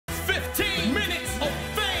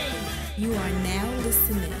You are now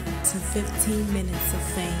listening to 15 Minutes of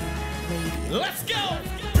Fame Radio. Let's go!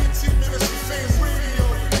 15 Minutes of Fame Radio.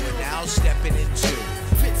 We're now stepping into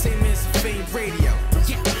 15 Minutes of Fame Radio.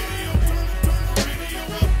 Yeah.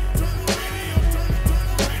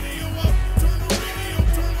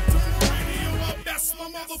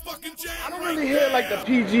 I don't really hear like the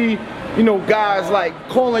PG, you know, guys like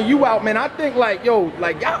calling you out, man. I think like, yo,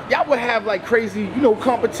 like y'all would have like crazy, you know,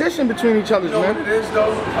 competition between each other, You know man. what it is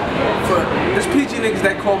though? For there's PG niggas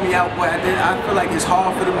that call me out, but I feel like it's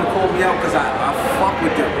hard for them to call me out because I fuck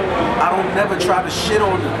with them. I don't never try to shit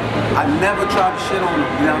on them. I never try to shit on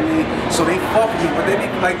them, you know what I mean? So they fuck with me, but they be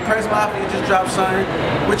like, Prez Mafia just dropped something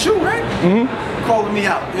with you, right? Calling me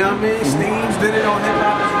out, you know what I mean? Steve's did it on hip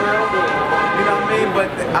hop as well. You know what I mean? But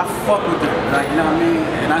I fuck with them, like, you know what I mean?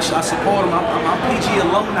 And I support them. I'm PG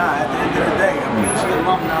alumni at the end of the day. I'm PG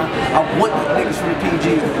alumni. I want the niggas from the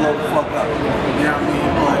PGs to blow the fuck up. You know what I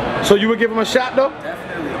mean? But So you would give him a shot though?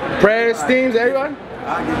 definitely. Prez, Steams, everyone?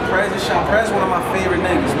 I give Prez a shot. Prez one of my favorite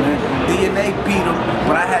niggas, man. DNA beat him,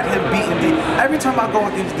 but I had him beating D. Every time I go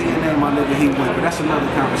against DNA, my nigga, he win. But that's another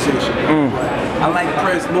conversation. But I like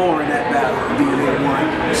Prez more in that battle than DNA won.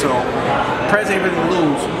 So Prez ain't really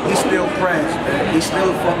lose. He's still Prez, man. He's still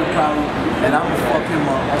a fucking problem, and I'm gonna fuck him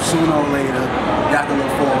up sooner or later. Y'all can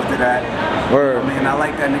look forward to that. Word. I mean, I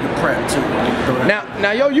like that nigga Prep too.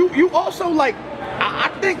 Now, yo, you also like, I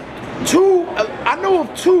think I know of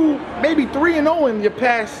 2, maybe 3-0 in your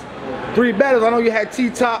past 3 battles. I know you had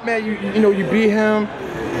T-Top, man. You know you beat him.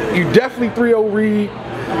 You definitely 3-0 Reed.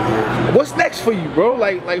 What's next for you, bro?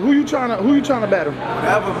 Like who you trying to battle?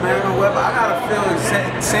 Whoever, man, whoever. I gotta feel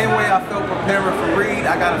the same way I felt preparing for Reed.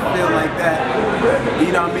 I gotta feel like that.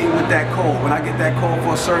 You know what I mean? With that call, when I get that call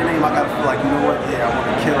for a certain name, I gotta feel like, you know what? Yeah, I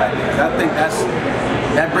want to kill that nigga. I think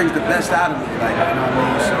that brings the best out of me. Like, you know what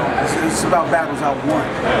I mean? So it's about battles I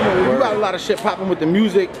won. You got a lot of shit popping with the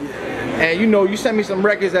music, and you know you sent me some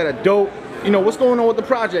records that are dope. You know, what's going on with the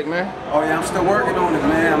project, man? Oh yeah, I'm still working on it,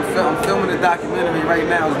 man. I'm filming a documentary right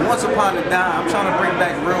now. It's Once Upon a Time. I'm trying to bring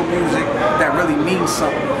back real music that really means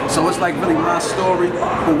something. So it's like really my story,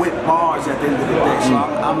 but with bars at the end of the day. So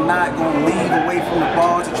I'm not going to leave away from the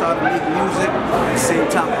bars to try to make music. At the same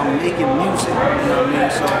time, I'm making music. You know what I mean?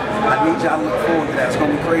 So I need y'all to look forward to that. It's going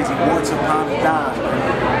to be crazy. Once Upon a Time.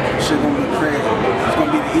 Shit going to be crazy. It's going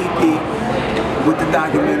to be the EP with the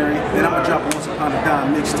documentary. Then I'm going to drop a Once Upon a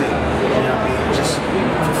Time mixtape. You know what I mean? Just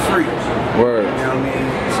for free. Word. You know what I mean?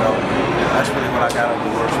 So that's really what I got on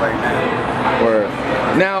the works right now. Word.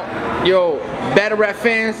 Now, yo, battle rap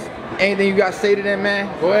fans, anything you got to say to them, man?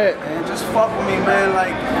 Go ahead. And just fuck with me, man.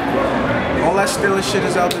 Like, all that stealing shit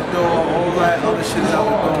is out the door. All that other shit is out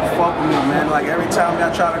the door. Fuck with me, man. Like, every time y'all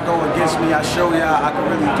try to go against me, I show y'all I can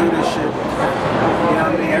really do this shit. You know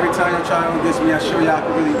what I mean? Every time y'all try to go against me, I show y'all I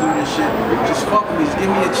can really do this shit. Just fuck with me. Just give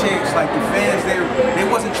me a chance. Like, the fans, they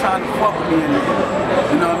wasn't trying to fuck with me in there.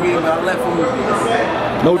 You know what I mean? But I left them.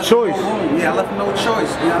 No choice. Yeah, I left them no choice.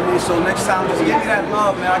 You know what I mean? So next time, just give me that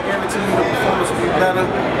love, man. I guarantee you the performance will be better.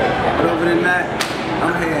 But other than that,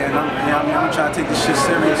 I'm here, and I'm trying to take this shit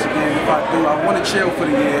serious again. If I do, I want to chill for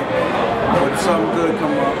the year. But if something good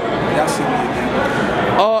come up, y'all see me again.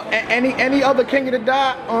 Any other King of the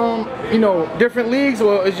Dot, you know, different leagues,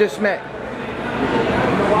 or it's just Smack?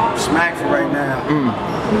 Smack for right now.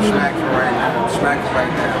 Smack for right now. Smack for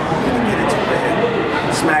right now. I'm gonna get into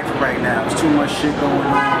it. Smack for right now. There's too much shit going on. You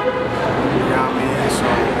know what I mean?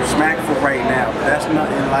 So Smack for right now. But that's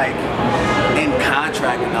nothing like in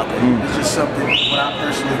contract or nothing. It's just something what I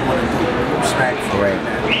personally want to do. Smack for right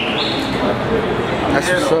now. That's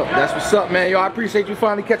what's up. That's what's up, man. Yo, I appreciate you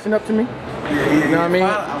finally catching up to me. Yeah. You know what I mean?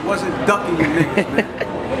 I wasn't ducking you niggas, man.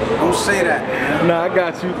 Don't say that, man. Nah, I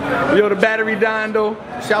got you. Yo, the battery dying though.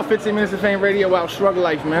 Shout 15 Minutes of Fame Radio out Struggle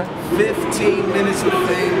Life, man. 15 Minutes of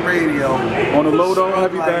Fame Radio. On the low though,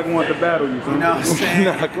 heavy bag want the battle, you feel You me? know what I'm saying?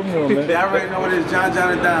 Nah, come on, man. I already know what it is. John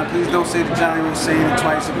and Don. Please don't say the John. You ain't saying it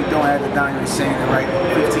twice. If you don't have the Don, you ain't saying it right.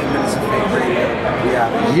 15 Minutes of Fame Radio.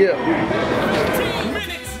 Yeah. Yeah. 15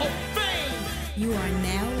 Minutes of Fame! You are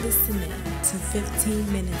now listening to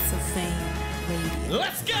 15 Minutes of Fame Radio.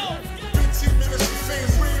 Let's go! 15 Minutes of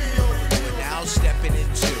Fame Radio. We're now stepping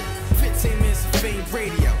into 15 Minutes of Fame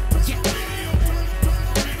Radio.